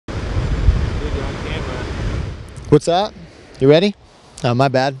What's that? You ready? Oh, my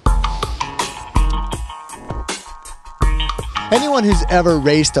bad. Anyone who's ever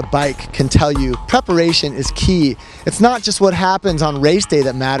raced a bike can tell you preparation is key. It's not just what happens on race day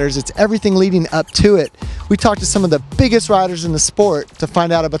that matters, it's everything leading up to it. We talked to some of the biggest riders in the sport to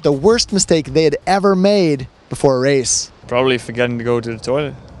find out about the worst mistake they had ever made before a race. Probably forgetting to go to the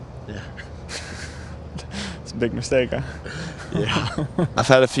toilet. Yeah. It's a big mistake, huh? Yeah. I've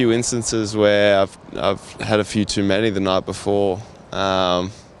had a few instances where I've had a few too many the night before.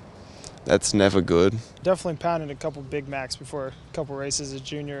 That's never good. Definitely pounded a couple Big Macs before a couple races as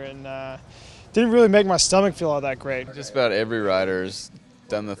junior, and didn't really make my stomach feel all that great. Just about every rider's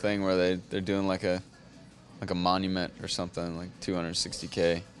done the thing where they're doing like a monument or something, like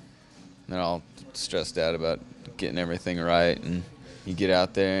 260K. And they're all stressed out about getting everything right, and you get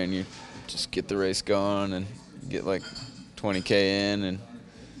out there and you just get the race going and you get like 20K in, and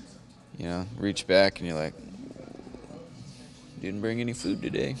you know, reach back and you're like, didn't bring any food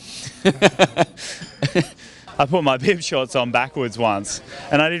today. I put my bib shorts on backwards once,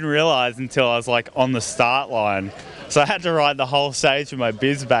 and I didn't realize until I was like on the start line. So I had to ride the whole stage with my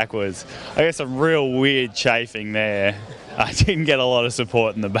bibs backwards. I got some real weird chafing there. I didn't get a lot of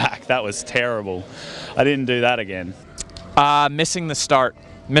support in the back. That was terrible. I didn't do that again. Missing the start.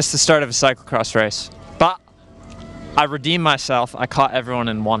 Missed the start of a cyclocross race. But I redeemed myself. I caught everyone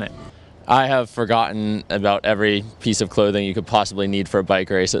and won it. I have forgotten about every piece of clothing you could possibly need for a bike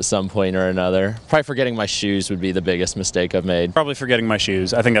race at some point or another. Probably forgetting my shoes would be the biggest mistake I've made. Probably forgetting my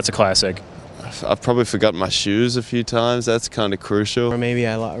shoes. I think that's a classic. I've probably forgotten my shoes a few times. That's kind of crucial. Or maybe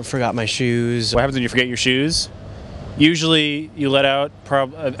I forgot my shoes. What happens when you forget your shoes? Usually you let out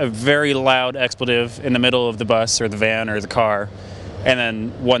a very loud expletive in the middle of the bus or the van or the car, and then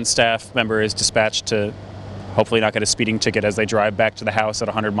one staff member is dispatched to hopefully not get a speeding ticket as they drive back to the house at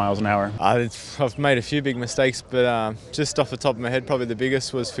 100 miles an hour. I've made a few big mistakes, but just off the top of my head, probably the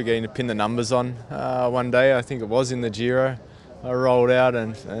biggest was forgetting to pin the numbers on. One day, I think it was in the Giro, I rolled out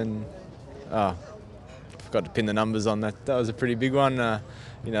and forgot to pin the numbers on. That was a pretty big one.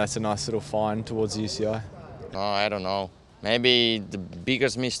 You know, it's a nice little fine towards the UCI. No, I don't know. Maybe the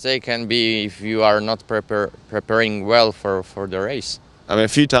biggest mistake can be if you are not preparing well for the race. I mean, a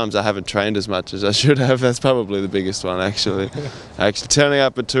few times I haven't trained as much as I should have. That's probably the biggest one, actually. Actually, turning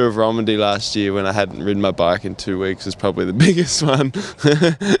up at Tour of Romandy last year when I hadn't ridden my bike in 2 weeks is probably the biggest one.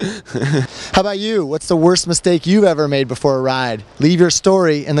 How about you? What's the worst mistake you've ever made before a ride? Leave your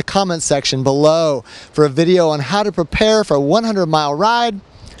story in the comments section below. For a video on how to prepare for a 100-mile ride,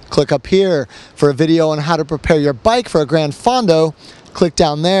 click up here. For a video on how to prepare your bike for a Grand Fondo, click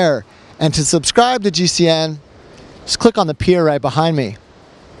down there. And to subscribe to GCN, just click on the pier right behind me.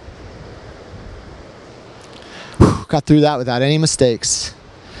 Whew, got through that without any mistakes.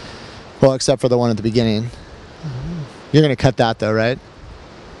 Well, except for the one at the beginning. You're gonna cut that though, right?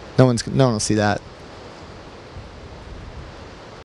 No one will see that.